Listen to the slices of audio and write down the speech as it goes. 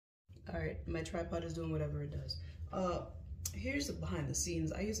All right, my tripod is doing whatever it does. Here's the behind the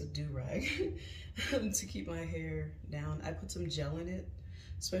scenes. I use a do-rag to keep my hair down. I put some gel in it,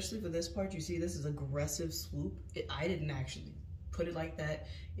 especially for this part. You see this is aggressive swoop. I didn't actually put it like that.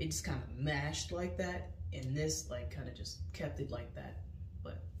 It just kind of mashed like that, and this like kind of just kept it like that.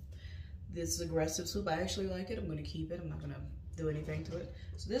 But this aggressive swoop, I actually like it. I'm gonna keep it. I'm not gonna do anything to it.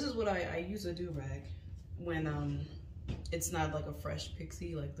 So this is what I use a do-rag when it's not like a fresh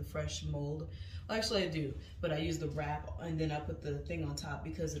pixie, like the fresh mold. Well, actually I do, but I use the wrap and then I put the thing on top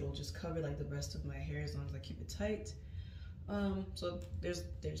because it'll just cover like the rest of my hair as long as I keep it tight. So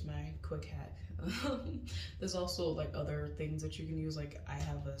there's my quick hack. There's also like other things that you can use. Like I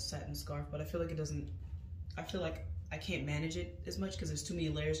have a satin scarf, but I feel like I can't manage it as much because there's too many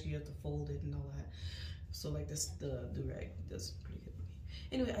layers. You have to fold it and all that. So like this, the do-rag does pretty good with me.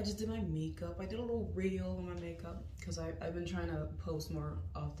 Anyway, I just did my makeup. I did a little reel on my makeup because I've been trying to post more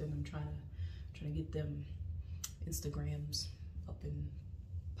often. I'm trying to get them Instagrams up and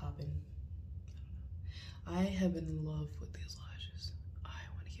popping. I have been in love with these lashes. I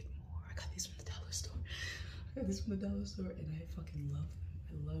want to get more. I got these from the dollar store. And I fucking love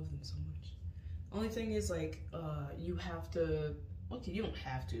them. I love them so much. Only thing is like you have to. Okay, you don't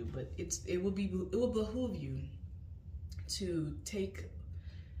have to, but it will behoove you to take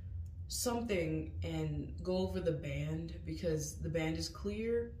something and go over the band because the band is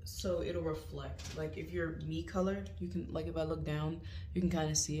clear, so it'll reflect. Like if you're me colored, you can, like if I look down, you can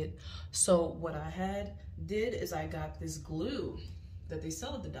kind of see it. So what I did is I got this glue that they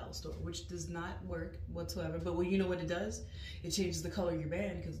sell at the dollar store, which does not work whatsoever, but you know what it does? It changes the color of your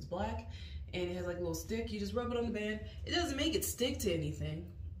band because it's black. And it has like a little stick. You just rub it on the band. It doesn't make it stick to anything.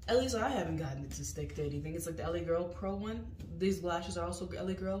 At least I haven't gotten it to stick to anything. It's like the LA Girl Pro one. These lashes are also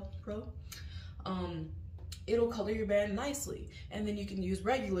LA Girl Pro. It'll color your band nicely. And then you can use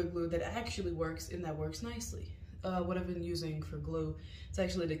regular glue that actually works and that works nicely. What I've been using for glue, it's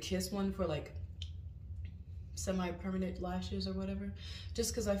actually the Kiss one for like semi-permanent lashes or whatever,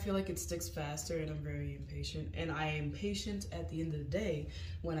 just because I feel like it sticks faster and I'm very impatient, and I am patient at the end of the day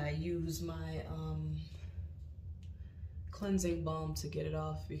when I use my cleansing balm to get it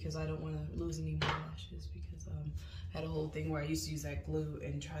off because I don't want to lose any more lashes because I had a whole thing where I used to use that glue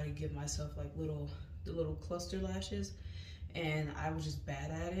and try to give myself like the little cluster lashes, and I was just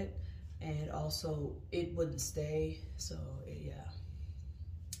bad at it, and also it wouldn't stay, so yeah.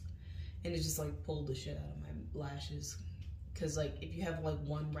 And it just like pulled the shit out of my lashes. Cause like if you have like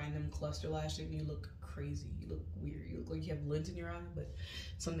one random cluster lash, then you look crazy. You look weird. You look like you have lint in your eye, but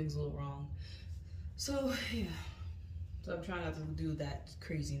something's a little wrong. So yeah. So I'm trying not to do that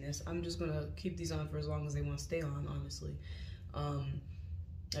craziness. I'm just gonna keep these on for as long as they want to stay on, honestly.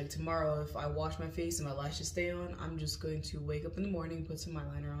 Like tomorrow, if I wash my face and my lashes stay on, I'm just going to wake up in the morning, put some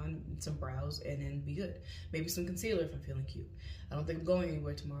eyeliner on, some brows, and then be good. Maybe some concealer if I'm feeling cute. I don't think I'm going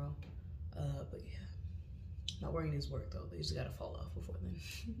anywhere tomorrow. But yeah, not wearing these work though. They just gotta fall off before then.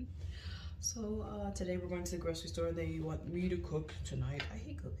 So today we're going to the grocery store. They want me to cook tonight. I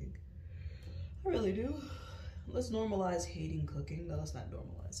hate cooking. I really do. Let's normalize hating cooking. No, let's not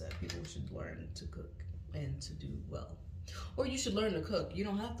normalize that. People should learn to cook and to do well. Or you should learn to cook. You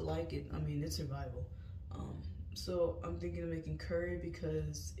don't have to like it. I mean, it's survival. So I'm thinking of making curry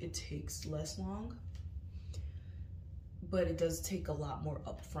because it takes less long. But it does take a lot more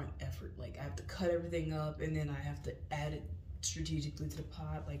upfront effort. Like I have to cut everything up and then I have to add it strategically to the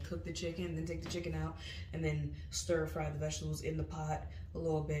pot. Like cook the chicken, then take the chicken out, and then stir fry the vegetables in the pot a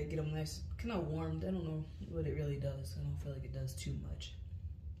little bit, get them nice, kind of warmed. I don't know what it really does. I don't feel like it does too much.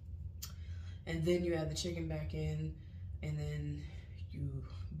 And then you add the chicken back in, and then you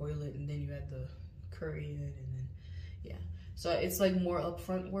boil it, and then you add the curry in, and then yeah. So it's like more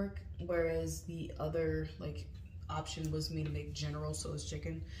upfront work, whereas the other like option was me to make General Tso's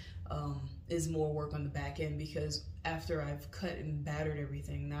chicken is more work on the back end, because after I've cut and battered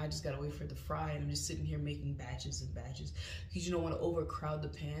everything, now I just gotta wait for it to fry, and I'm just sitting here making batches and batches because you don't want to overcrowd the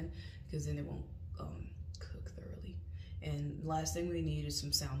pan because then it won't cook thoroughly. And the last thing we need is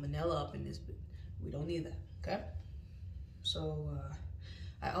some salmonella up in this bit. We don't need that, okay? So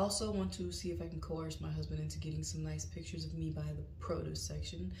I also want to see if I can coerce my husband into getting some nice pictures of me by the produce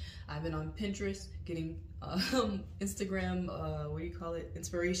section. I've been on Pinterest getting Instagram, what do you call it,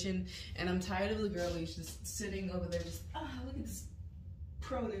 inspiration, and I'm tired of the girlies just sitting over there just, look at this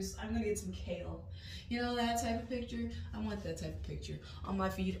produce, I'm gonna get some kale. You know, that type of picture? I want that type of picture on my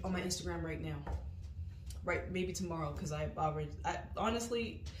feed, on my Instagram right now. Right, maybe tomorrow, because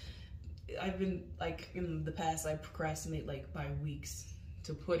honestly, I've been, like, in the past, I procrastinate, like, by weeks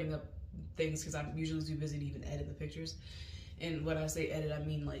to putting up things because I'm usually too busy to even edit the pictures. And when I say edit, I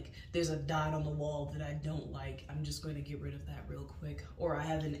mean like there's a dot on the wall that I don't like. I'm just going to get rid of that real quick. Or I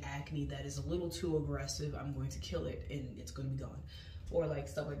have an acne that is a little too aggressive. I'm going to kill it and it's going to be gone. Or like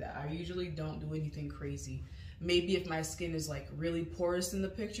stuff like that. I usually don't do anything crazy. Maybe if my skin is like really porous in the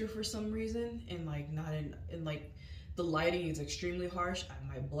picture for some reason and like not in like the lighting is extremely harsh, I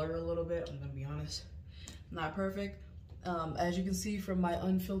might blur a little bit. I'm gonna be honest, not perfect. As you can see from my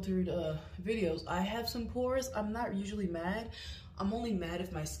unfiltered videos, I have some pores. I'm not usually mad. I'm only mad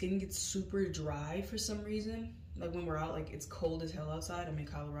if my skin gets super dry for some reason. Like when we're out, like it's cold as hell outside. I'm in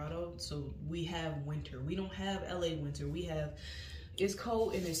Colorado, so we have winter. We don't have LA winter. We have, it's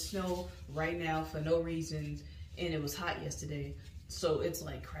cold and it's snow right now for no reason, and it was hot yesterday. So it's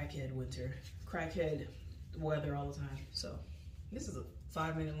like crackhead winter, crackhead weather all the time. So this is a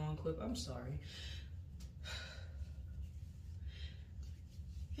 5-minute long clip. I'm sorry.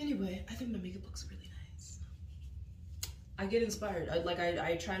 Anyway, I think my makeup looks really nice. I get inspired.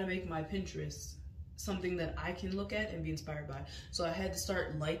 I try to make my Pinterest something that I can look at and be inspired by. So I had to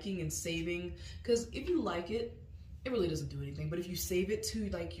start liking and saving, because if you like it, it really doesn't do anything. But if you save it to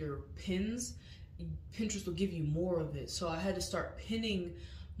like your pins, Pinterest will give you more of it. So I had to start pinning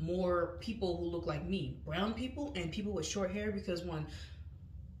more people who look like me, brown people and people with short hair, because one,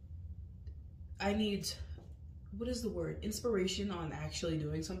 I need, what is the word? Inspiration on actually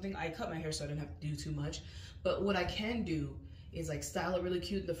doing something. I cut my hair so I didn't have to do too much. But what I can do is like style it really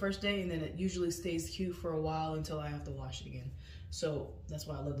cute the first day, and then it usually stays cute for a while until I have to wash it again. So that's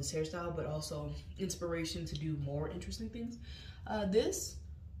why I love this hairstyle, but also inspiration to do more interesting things. This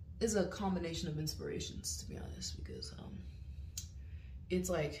is a combination of inspirations, to be honest, because it's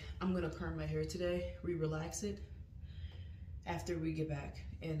like I'm gonna perm my hair today, relax it after we get back,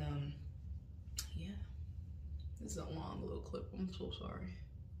 and yeah. This is a long little clip. I'm so sorry.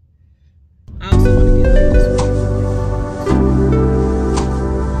 I also want to get like this one.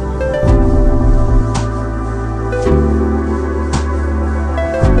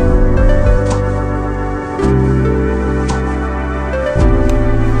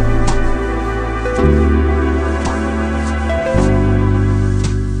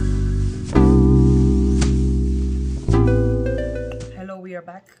 Hello, we are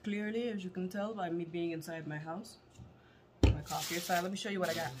back clearly, as you can tell by me being inside my house. My coffee aside, let me show you what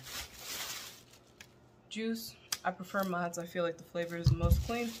I got. Juice. I prefer mods. I feel like the flavor is the most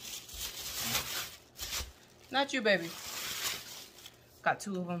clean. Not you, baby. Got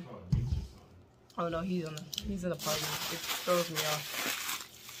 2 of them. Oh no, he's in the party. It throws me off.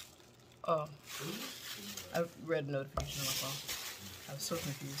 Oh, I read a notification on my phone. I was so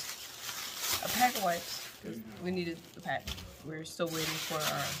confused. A pack of wipes, because we needed the pack. We're still waiting for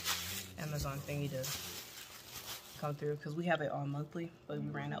our Amazon thingy to come through, because we have it on monthly, but we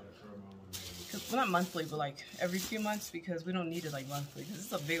ran out. Well, not monthly, but like every few months, because we don't need it like monthly, because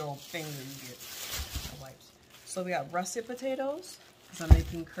it's a big old thing that you get, the wipes. So we got russet potatoes, because I'm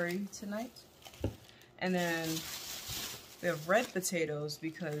making curry tonight. And then we have red potatoes,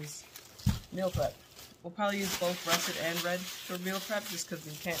 because meal prep. We'll probably use both russet and red for meal prep, just because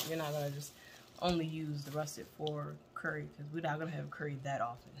we're not going to just only use the russet for curry, because we're not going to have curry that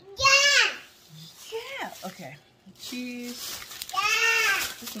often. Yeah! Yeah! Okay. Cheese. Yeah!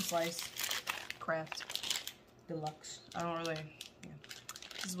 Just some slice. Kraft. Deluxe. I don't really, yeah.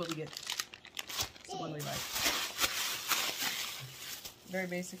 This is what we get. It's the one we like. Very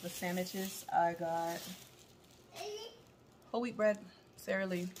basic with sandwiches. I got whole wheat bread. Sara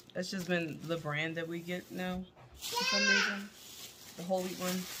Lee. That's just been the brand that we get now for some reason. The whole wheat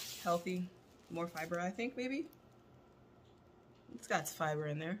one. Healthy. More fiber, I think, maybe. It's got fiber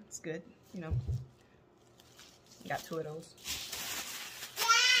in there. It's good, you know. Got 2 of those.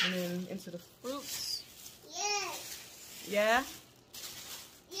 And then into the fruits. Yeah?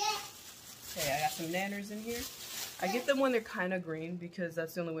 Yeah. Okay, I got some nanners in here. I get them when they're kind of green, because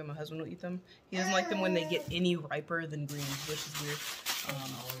that's the only way my husband will eat them. He doesn't like them when they get any riper than green, which is weird.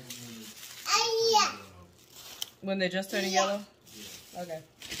 When they're just turning yellow? Okay.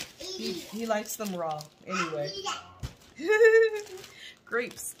 He likes them raw anyway.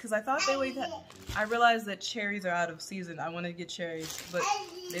 Grapes, because I thought they would have, I realized that cherries are out of season. I wanted to get cherries, but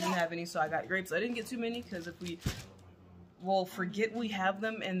they didn't have any, so I got grapes. I didn't get too many, because if we'll forget we have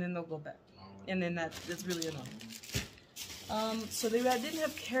them, and then they'll go back. And then that's really annoying. So they didn't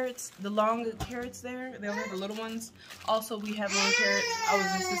have carrots, the long carrots there. They only have the little ones. Also, we have long carrots. I was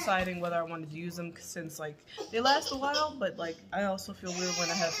just deciding whether I wanted to use them, since like they last a while, but like I also feel weird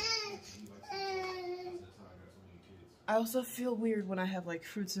when I have like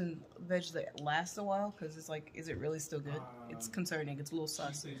fruits and veg that last a while, because it's like, is it really still good? It's concerning. It's a little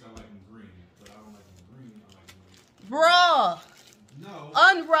sus. Bruh. No.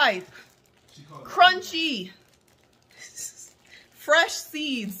 Unripe. Crunchy. Fresh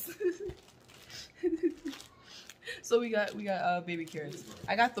seeds. So we got baby carrots.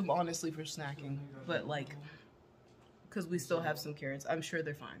 I got them honestly for snacking, but like, because we still have some carrots. I'm sure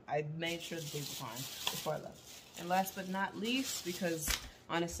they're fine. I made sure that they were fine before I left. And last but not least, because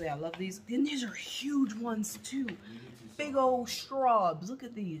honestly I love these. And these are huge ones too. Big old straws. Look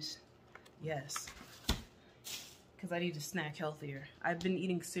at these. Yes. Because I need to snack healthier. I've been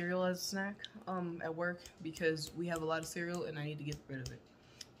eating cereal as a snack at work because we have a lot of cereal and I need to get rid of it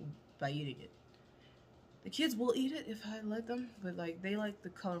by eating it. The kids will eat it if I let them, but like they like the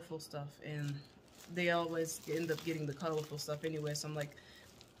colorful stuff and they always end up getting the colorful stuff anyway. So I'm like,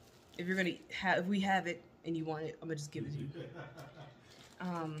 if you're gonna if we have it and you want it, I'm gonna just give it to you.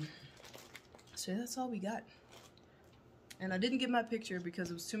 So that's all we got. And I didn't get my picture because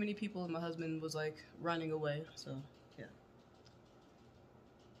it was too many people and my husband was like running away, so yeah.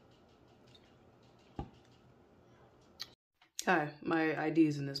 Hi, my ID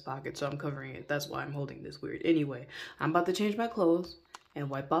is in this pocket, so I'm covering it. That's why I'm holding this weird. Anyway, I'm about to change my clothes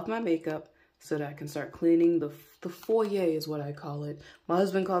and wipe off my makeup so that I can start cleaning the foyer is what I call it. My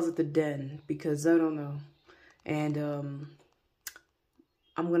husband calls it the den because I don't know. And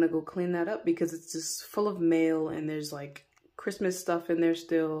I'm gonna go clean that up because it's just full of mail and there's like Christmas stuff in there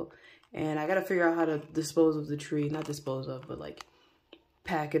still. And I gotta figure out how to dispose of the tree. Not dispose of, but like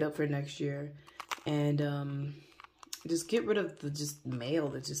pack it up for next year. And just get rid of the just mail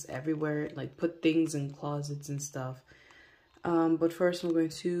that's just everywhere. Like put things in closets and stuff. But first I'm going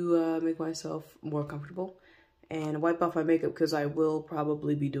to make myself more comfortable and wipe off my makeup because I will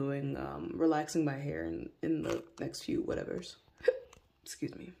probably be doing relaxing my hair in the next few whatevers.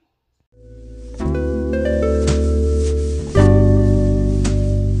 Excuse me.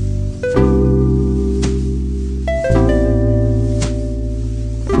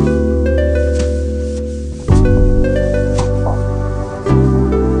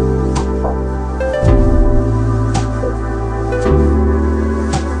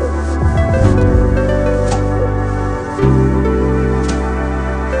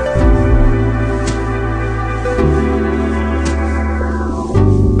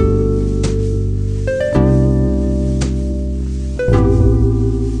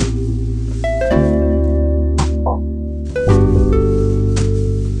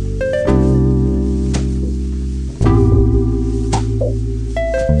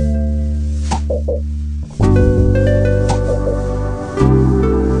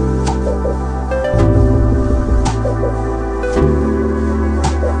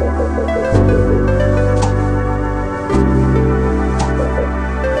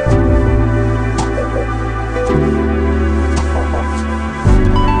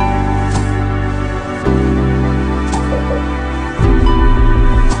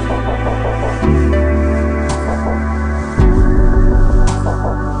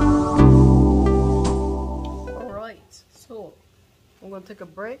 Take a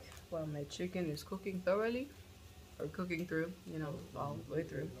break while my chicken is cooking thoroughly, or cooking through, you know, all the way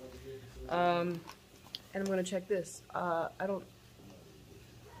through. And I'm gonna check this. Last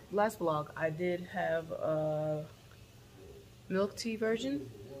vlog I did have a milk tea version,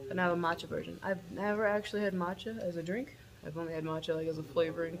 but now a matcha version. I've never actually had matcha as a drink. I've only had matcha like as a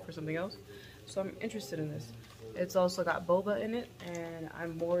flavoring for something else. So I'm interested in this. It's also got boba in it, and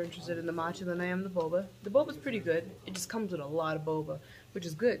I'm more interested in the matcha than I am the boba. The boba's pretty good. It just comes with a lot of boba, which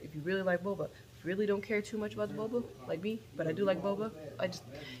is good if you really like boba. If you really don't care too much about the boba, like me, but I do like boba,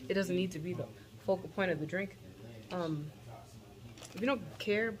 it doesn't need to be the focal point of the drink. If you don't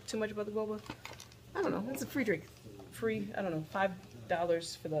care too much about the boba, I don't know, it's a free drink. Free, I don't know,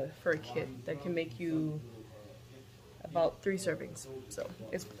 $5 for a kit that can make you about 3 servings. So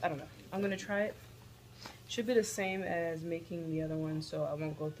it's, I don't know, I'm gonna try it. Should be the same as making the other one, so I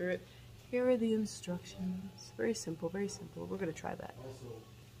won't go through it. Here are the instructions. Very simple, very simple. We're gonna try that.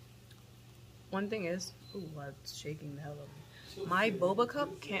 One thing is, ooh, it's shaking the hell out of me. My boba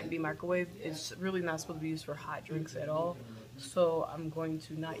cup can't be microwaved. It's really not supposed to be used for hot drinks at all. So I'm going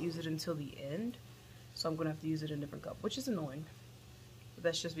to not use it until the end. So I'm gonna have to use it in a different cup, which is annoying. But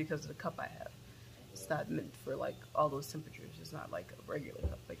that's just because of the cup I have. It's not meant for like all those temperatures. It's not like a regular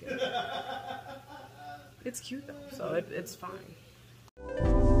cup. Like it's cute though, so it's fine.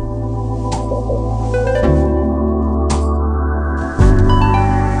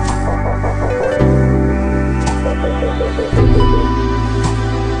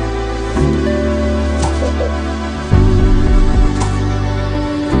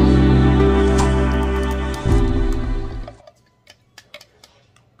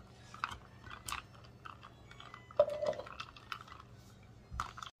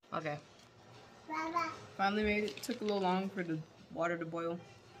 Okay. Finally made it. Took a little long for the water to boil.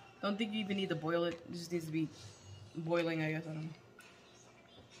 Don't think you even need to boil it. It just needs to be boiling, I guess. I don't know.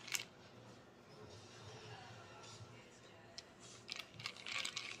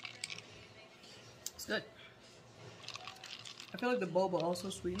 It's good. I feel like the boba also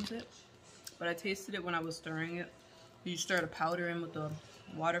sweetens it, but I tasted it when I was stirring it. You stir the powder in with the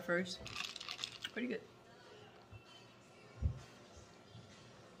water first. Pretty good.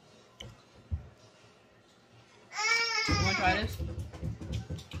 You wanna try this?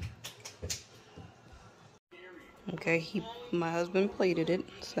 Okay, my husband plated it.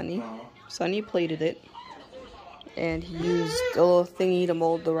 Sonny plated it, and he used a little thingy to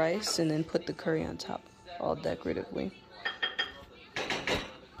mold the rice, and then put the curry on top, all decoratively.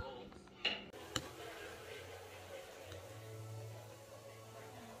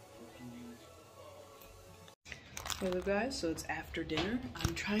 Hello guys, so it's after dinner.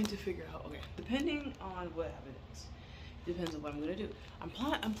 I'm trying to figure out, okay, depending on what happens, depends on what I'm gonna do.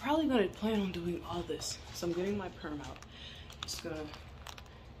 I'm probably gonna plan on doing all this. So I'm getting my perm out. Just gonna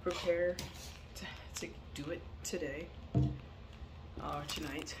prepare to do it today or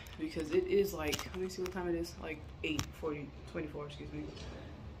tonight, because it is like, let me see what time it is, like 8:24, excuse me.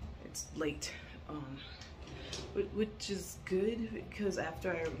 It's late, which is good, because after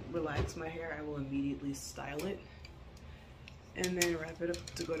I relax my hair, I will immediately style it and then wrap it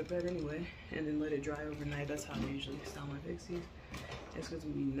up to go to bed anyway, and then let it dry overnight. That's how I usually style my pixies. It's going to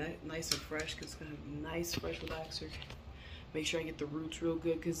be nice and fresh, because it's going to be nice fresh relaxer. Make sure I get the roots real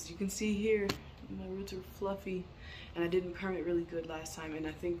good, because you can see here my roots are fluffy, and I didn't perm it really good last time. And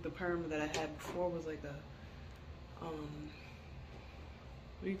I think the perm that I had before was like a what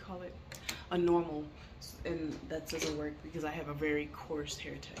do you call it, a normal, and that doesn't work because I have a very coarse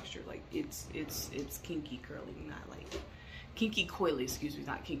hair texture. Like it's kinky curly, not like kinky coily, excuse me,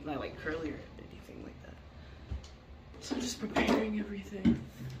 not kinky, not like curly or anything like that. So I'm just preparing everything,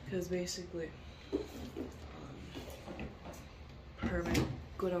 because basically perm it,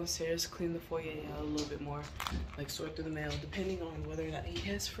 go downstairs, clean the foyer out a little bit more, like sort through the mail, depending on whether or not he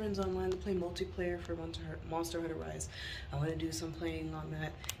has friends online to play multiplayer for Monster Hunter Rise. I want to do some playing on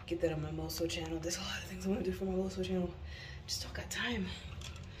that, get that on my Moso channel. There's a lot of things I want to do for my Moso channel, just don't got time.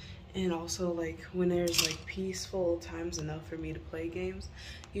 And also, like, when there's like peaceful times enough for me to play games,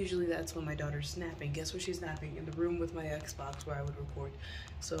 usually that's when my daughter's napping. Guess where she's napping? In the room with my Xbox where I would record.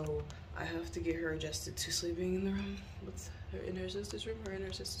 So I have to get her adjusted to sleeping in the room with her, in her sister's room,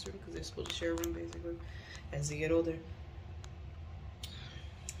 because they're supposed to share a room basically as they get older.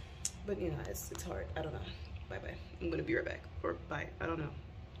 But you know, it's hard. I don't know. Bye bye. I'm gonna be right back, or bye. I don't know.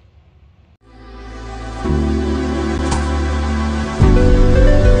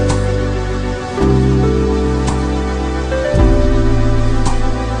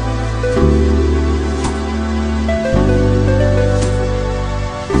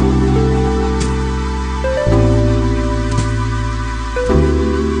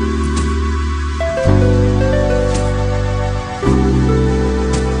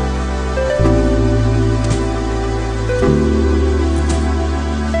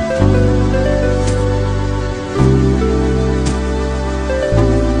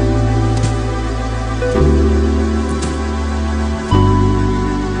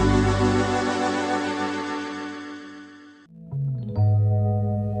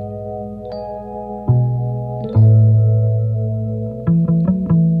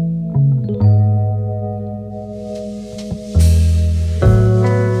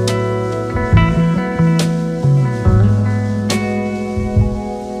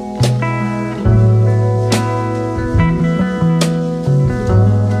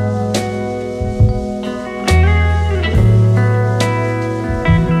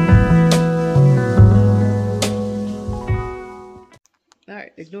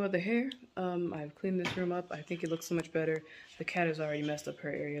 Alright, ignore the hair. I've cleaned this room up. I think it looks so much better. The cat has already messed up her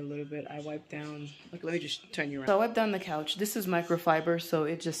area a little bit. I wiped down, look, let me just turn you around. So I wiped down the couch. This is microfiber, so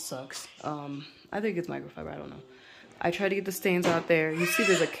it just sucks. I think it's microfiber, I don't know. I tried to get the stains out there. You see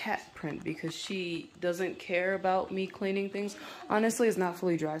there's a cat print because she doesn't care about me cleaning things. Honestly, it's not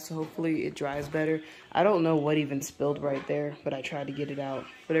fully dry, so hopefully it dries better. I don't know what even spilled right there, but I tried to get it out.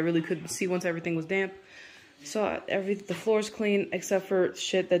 But I really couldn't see once everything was damp. So the floor's clean except for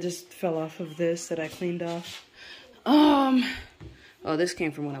shit that just fell off of this that I cleaned off. Oh, this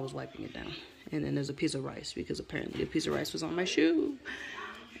came from when I was wiping it down. And then there's a piece of rice because apparently a piece of rice was on my shoe.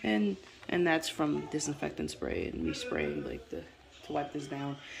 And that's from disinfectant spray and me spraying like to wipe this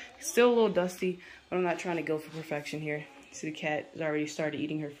down. It's still a little dusty, but I'm not trying to go for perfection here. See, the cat has already started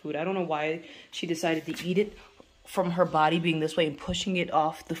eating her food. I don't know why she decided to eat it from her body being this way and pushing it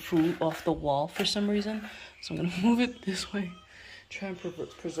off the wall for some reason. So I'm gonna move it this way, try and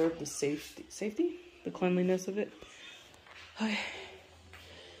preserve the the cleanliness of it. Okay.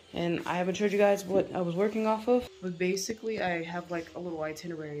 And I haven't showed you guys what I was working off of, but basically I have like a little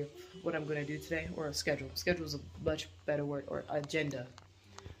itinerary of what I'm gonna do today, or a schedule. Schedule is a much better word, or agenda.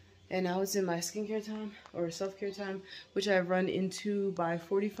 And now it's in my skincare time, or self-care time, which I run into by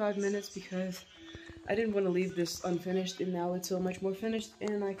 45 minutes because I didn't want to leave this unfinished, and now it's so much more finished,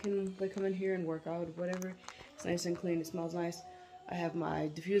 and I can like come in here and work out or whatever. It's nice and clean, it smells nice. I have my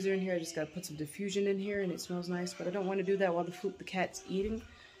diffuser in here, I just gotta put some diffusion in here and it smells nice, but I don't want to do that while the cat's eating,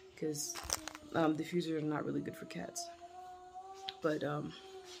 because diffusers are not really good for cats. But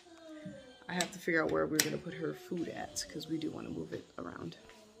I have to figure out where we're gonna put her food at, because we do want to move it around.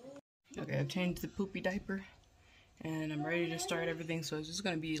 Okay, I've changed the poopy diaper, and I'm ready to start everything, so it's just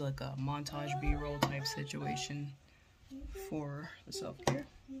gonna be like a montage B-roll type situation for the self-care.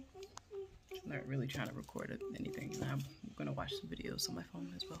 I'm not really trying to record anything, and I'm gonna watch some videos on my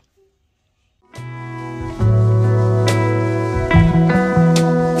phone as well.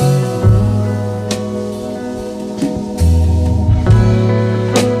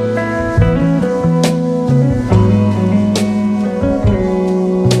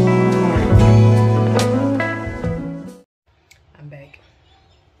 I'm back.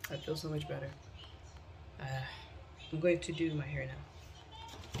 I feel so much better. I'm going to do my hair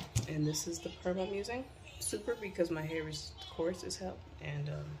now. And this is the perm I'm using. Super, because my hair is coarse as hell.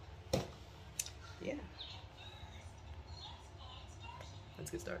 And yeah. Let's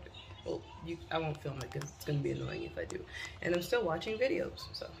get started. Well, I won't film it because it's going to be annoying if I do. And I'm still watching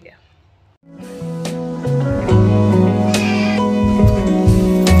videos, so yeah.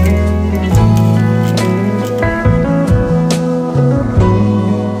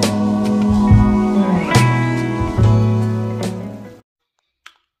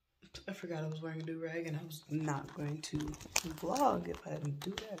 I forgot I was wearing a do-rag, and I was not going to vlog if I didn't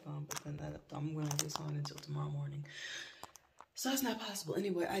do that on, but then I'm going to have this on until tomorrow morning. So that's not possible.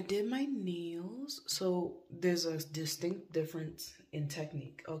 Anyway, I did my nails. So there's a distinct difference in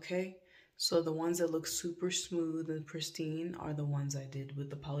technique, okay? So the ones that look super smooth and pristine are the ones I did with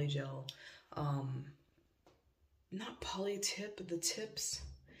the polygel. Not poly tip, but the tips.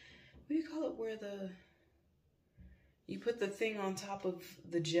 What do you call it? Where you put the thing on top of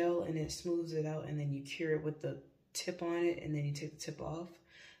the gel and it smooths it out, and then you cure it with the tip on it, and then you take the tip off.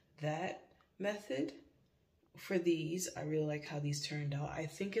 That method. For these, I really like how these turned out. I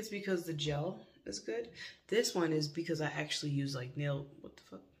think it's because the gel is good. This one is because I actually use like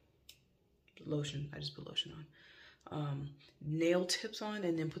lotion. I just put lotion on. Nail tips on,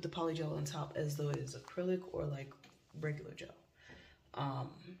 and then put the polygel on top as though it is acrylic or like regular gel. I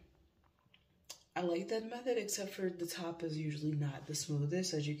like that method, except for the top is usually not the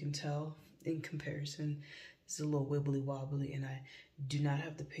smoothest, as you can tell in comparison. It's a little wibbly wobbly, and I do not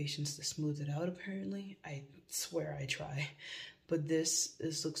have the patience to smooth it out, apparently. I swear I try. But this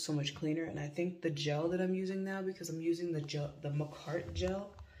looks so much cleaner, and I think the gel that I'm using now, because I'm using the Macarte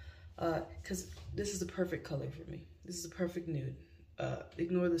gel, because this is the perfect color for me. This is a perfect nude.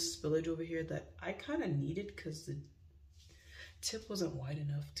 Ignore the spillage over here that I kind of needed, because the tip wasn't wide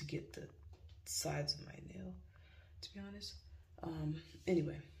enough to get the sides of my nail, to be honest.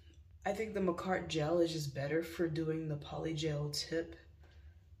 Anyway. I think the Macarte gel is just better for doing the polygel tip.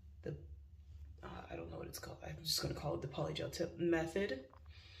 I don't know what it's called. I'm just gonna call it the polygel tip method.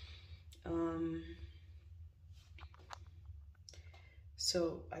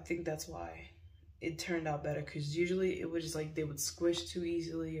 So I think that's why it turned out better, because usually it was just like they would squish too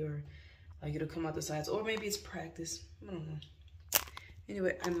easily, or like it'll come out the sides, or maybe it's practice. I don't know.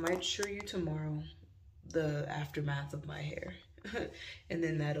 Anyway, I might show you tomorrow the aftermath of my hair. And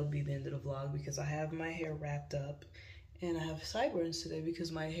then that'll be the end of the vlog, because I have my hair wrapped up and I have sideburns today,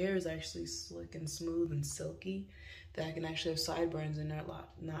 because my hair is actually slick and smooth and silky, that I can actually have sideburns and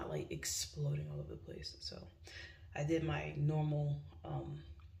not like exploding all over the place. So I did my normal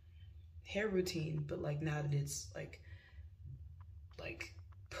hair routine, but like now that it's like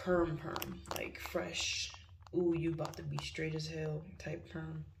perm, like fresh, ooh, you about to be straight as hell type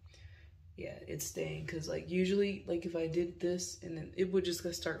perm. Yeah, it's staying, because like usually like if I did this and then it would just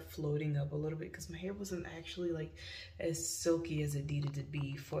start floating up a little bit, because my hair wasn't actually like as silky as it needed to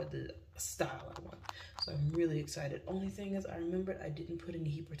be for the style I want. So I'm really excited. Only thing is, I remembered I didn't put any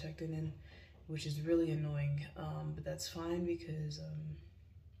heat protectant in, which is really annoying, but that's fine, because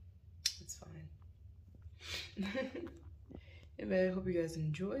it's fine. Anyway, I hope you guys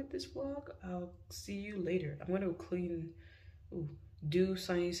enjoyed this vlog. I'll see you later. I'm gonna clean, do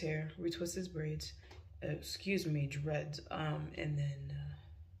Sonny's hair, retwist his braids, excuse me, dreads, and then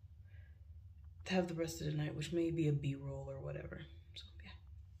have the rest of the night, which may be a B-roll or whatever. So yeah,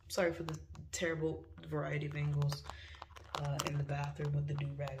 sorry for the terrible variety of angles in the bathroom with the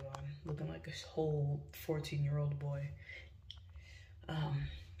do-rag on, looking like a whole 14-year-old boy.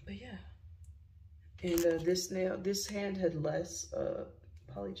 But yeah, and this hand had less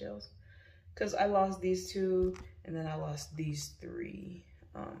polygels, because I lost these 2 and then I lost these 3,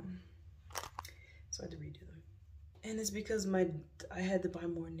 so I had to redo them. And it's because I had to buy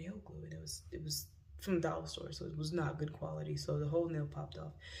more nail glue, and it was from the dollar store, so it was not good quality, so the whole nail popped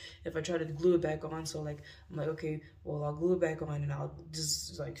off. If I tried to glue it back on, so like I'm like, okay, well, I'll glue it back on and I'll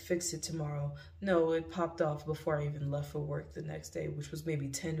just like fix it tomorrow. No, it popped off before I even left for work the next day, which was maybe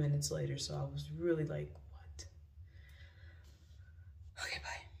 10 minutes later. So I was really like,